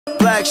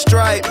black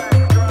stripe,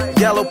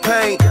 yellow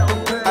paint.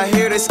 I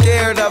hear they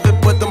scared of it,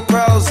 but them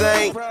pros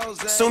ain't.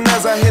 Soon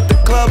as I hit the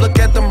club, look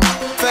at them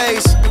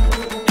face.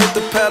 Hit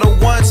the pedal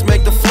once,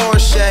 make the floor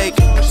shake.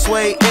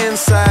 Sway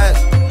inside,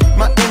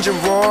 my engine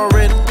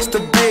roaring. It's the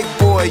big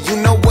boy, you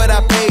know what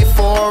I paid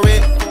for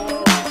it.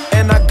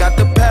 And I got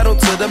the pedal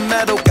to the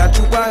metal. Got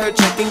you out here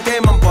checking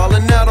game, I'm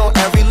ballin' out on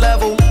every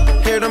level.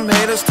 Hear them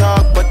haters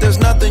talk, but there's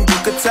nothing you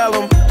could tell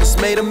them.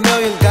 Just made $1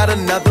 million, got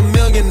another $1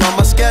 million on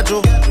my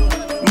schedule.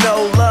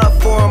 No love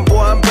for them,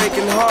 boy, I'm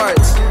breaking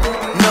hearts.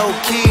 No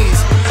keys,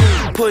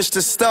 push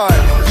to start.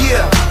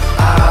 Yeah,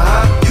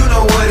 you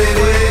know what it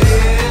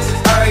is.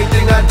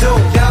 Everything I do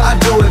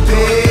it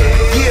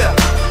big. Yeah,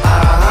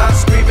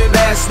 screaming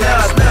that's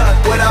not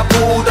when I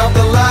pulled off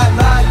the lot,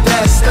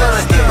 that's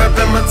stunt.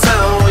 Reppin' my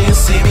town, when you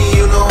see me,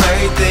 you know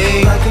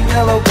everything. Black and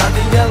yellow, black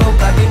and yellow,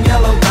 black and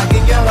yellow, black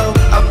and yellow.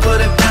 I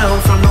put it down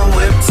from the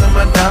whip to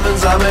my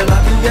diamonds. I'm in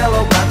black and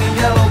yellow, black and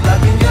yellow,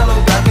 black and yellow,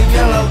 black and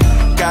yellow.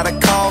 Got a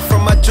call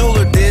from my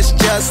jeweler, this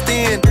just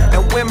in.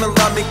 And women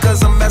love me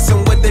cause I'm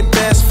messing with their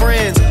best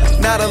friends.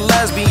 Not a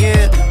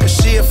lesbian, but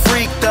she a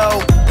freak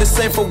though. This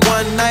ain't for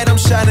one night, I'm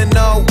shining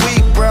all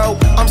week, bro.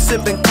 I'm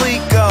sipping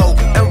Clico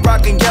and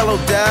rocking yellow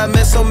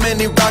diamonds. So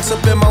many rocks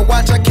up in my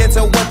watch, I can't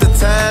tell what the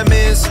time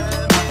is.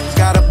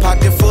 Got a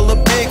pocket full of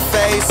big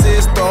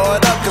faces. Throw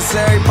it up cause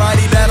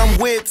everybody that I'm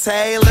with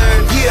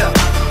tailored. Yeah,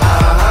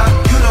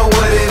 you know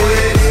what it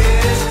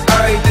is.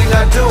 Everything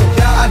I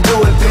do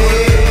it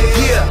big.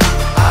 Yeah,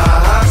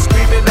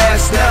 screaming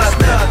that's not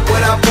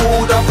when I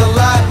pulled off the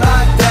lot,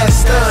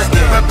 that's stunt.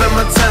 Reppin'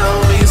 my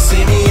town, when you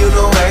see me, you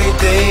know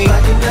everything.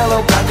 Black and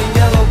yellow, black and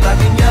yellow, black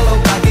and yellow,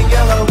 black and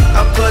yellow.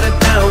 I put it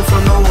down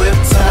from the whip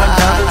to my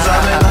diamonds.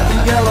 I'm in black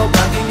and yellow,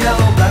 black and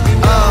yellow, black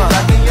and yellow,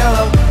 black and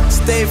yellow.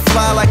 Stay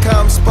fly like how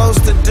I'm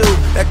supposed to do.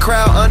 That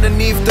crowd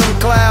underneath them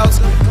clouds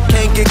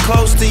can't get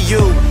close to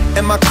you.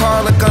 And my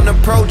car look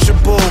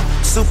unapproachable.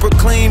 Super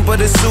clean, but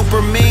it's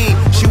super mean.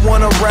 She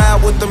wanna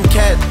ride with them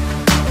cat.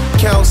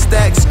 Count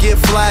stacks, get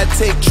fly,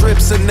 take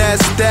trips, and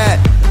that's that.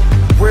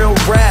 Real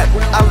rap,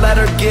 I let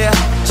her get.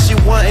 She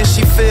want and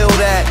she feel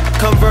that.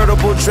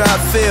 Convertible drop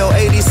feel,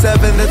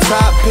 87 the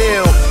top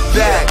pill.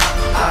 Back,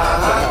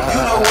 you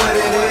know what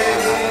it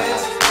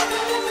is.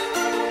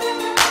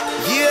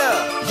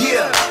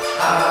 Yeah,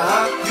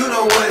 you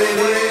know what it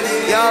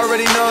is. Y'all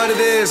already know what it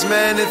is,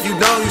 man. If you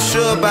don't, you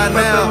should by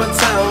now. Remember my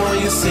town,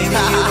 when you see me,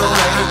 you know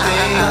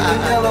everything. Black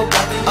and yellow,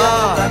 black and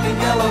yellow, black and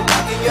yellow,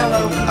 black and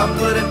yellow. I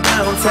put it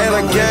down,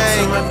 Taylor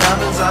gang. My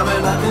diamonds, I'm in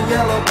black and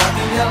yellow, black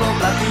and yellow,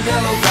 black and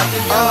yellow, black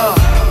and yellow.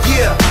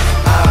 Yeah,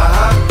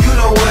 you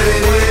know what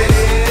it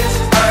is.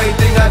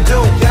 Everything I do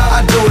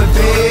it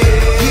big.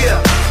 Yeah,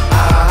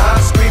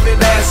 screaming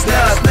that's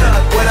not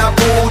when I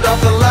pulled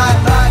off the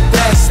lot.